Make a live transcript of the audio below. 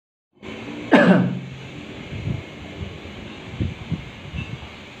Hi,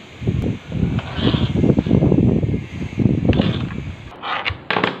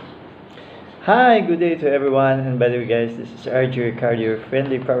 good day to everyone. And by the way, guys, this is RJ Ricardo, your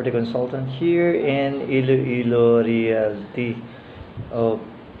friendly property consultant here in Iloilo Realty.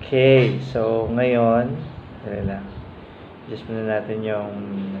 Okay, so ngayon, dali lang. Just muna natin yung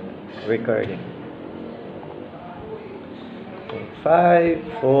recording. Okay,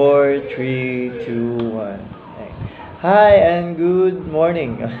 5, 4, 3, 2, 1. Okay. Hi and good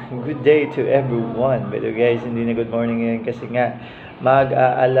morning. Good day to everyone. By the way, guys, hindi na good morning ngayon kasi nga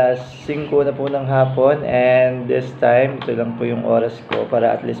mag-aalas 5 na po ng hapon, and this time ito lang po yung oras ko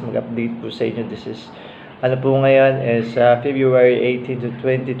para at least mag-update po sa inyo. This is po ngayon is February 18 to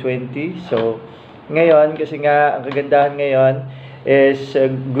 2020. So ngayon kasi nga ang kagandahan ngayon is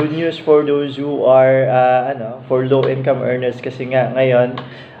good news for those who are for low income earners, kasi nga ngayon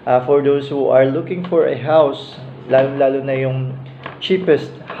for those who are looking for a house, lalo na yung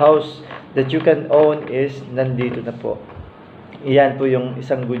cheapest house that you can own is nandito na po. Iyan po yung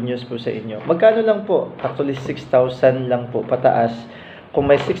isang good news po sa inyo. Magkano lang po? Actually, 6,000 lang po pataas. Kung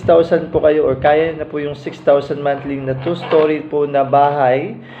may 6,000 po kayo or kaya na po yung 6,000 monthly na 2-story po na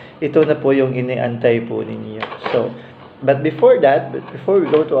bahay, ito na po yung iniantay po ninyo. So, but before we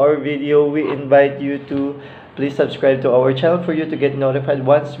go to our video, we invite you to please subscribe to our channel for you to get notified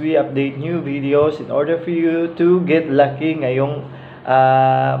once we update new videos, in order for you to get lucky ngayong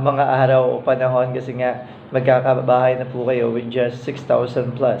mga araw o panahon, kasi nga magkakabahay na po kayo with just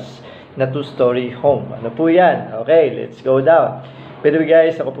 6,000 plus na 2-story home. Ano po yan? Okay, let's go down. By the way,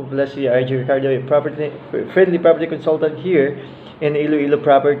 guys, ako po pala si RJ Ricardo, a friendly property consultant here in Iloilo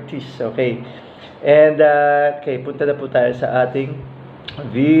Properties. Okay, and okay, punta na po tayo sa ating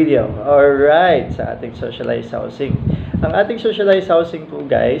video. Alright, sa ating socialized housing. Ang ating socialized housing po,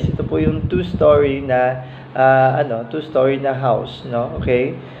 guys, ito po yung 2-story na 2-story na house, no?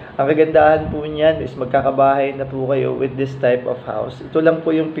 Okay? Ang kagandahan po niyan is magkakabahay na po kayo with this type of house. Ito lang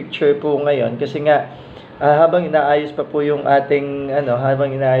po yung picture po ngayon kasi nga habang inaayos pa po yung ating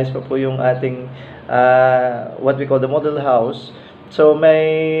what we call the model house. So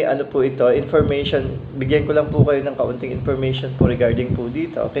may po ito, information, bigyan ko lang po kayo ng kaunting information po regarding po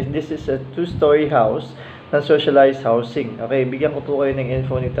dito. Okay, this is a 2-story house ng socialized housing. Okay, bigyan ko po kayo ng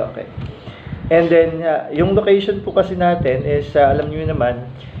info nito. Okay. And then yung location po kasi natin is alam niyo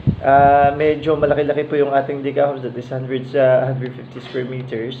naman, medyo malaki-laki po yung ating Diga house, that is 150 square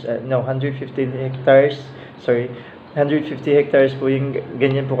meters, 115 hectares, 150 hectares po yung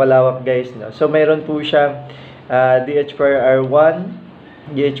ganyan po kalawak, guys, no? So mayroon po siya DHPR R1,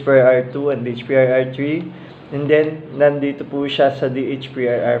 DHPR R2, and DHPR R3, and then nandito po siya sa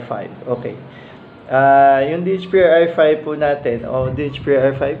DHPR R5. Okay. Yung DHPR R5 po natin,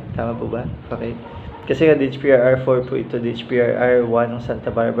 DHPR R5, tama po ba? Okay. Kasi nga DHPR R4 po ito, DHPR R1 ng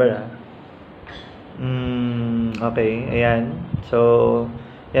Santa Barbara. Okay, ayan. So,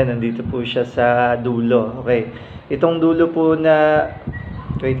 yan, nandito po siya sa dulo. Okay. Itong dulo po na,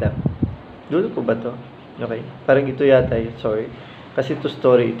 wait lang. Dulo po ba to? Okay. Parang ito yata yun, sorry. Kasi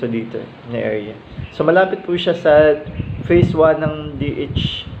 2-story ito dito, na area. So, malapit po siya sa phase 1 ng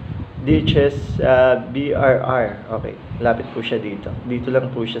DHS BRR. Okay. Malapit po siya dito. Dito lang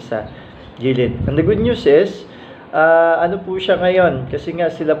po siya sa gilid. And the good news is, po siya ngayon? Kasi nga,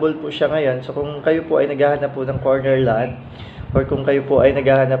 sellable po siya ngayon. So, kung kayo po ay naghahanap po ng corner lot, or kung kayo po ay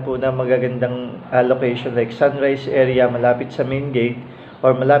naghahanap po ng magagandang location like sunrise area, malapit sa main gate,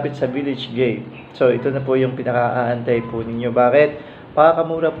 or malapit sa village gate. So, ito na po yung pinaka-aantay po ninyo. Bakit?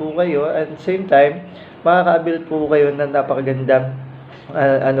 Makakamura po kayo, and same time, makaka-build po kayo ng napakagandang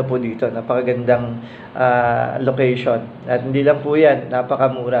po dito, napakagandang location. At hindi lang po yan,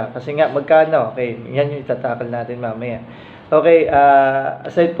 napakamura. Kasi nga, magkano? Okay, yan yung itatakal natin mamaya. Okay,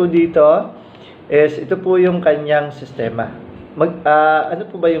 aside po dito, is ito po yung kanyang sistema. Ano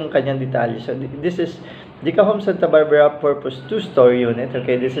po ba yung kanyang detalye? So, this is Diga Home Santa Barbara Purpose 2-story unit.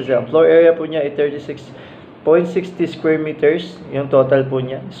 Okay, this is ang floor area po niya ay 36.60 square meters. Yung total po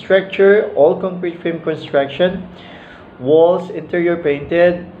niya. Structure, all concrete frame construction. Walls, interior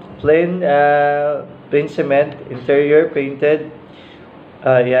painted, plain cement, interior painted,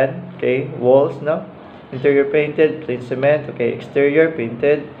 yan, okay, walls, no, interior painted, plain cement, okay, exterior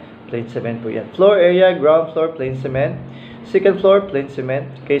painted, plain cement po yan. Floor area, ground floor, plain cement, second floor, plain cement,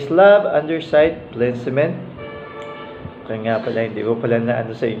 okay, slab, underside, plain cement. Okay nga pala, hindi ko pala na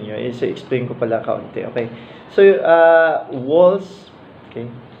sa inyo, i-explain ko pala kaunti, okay. So, walls, okay,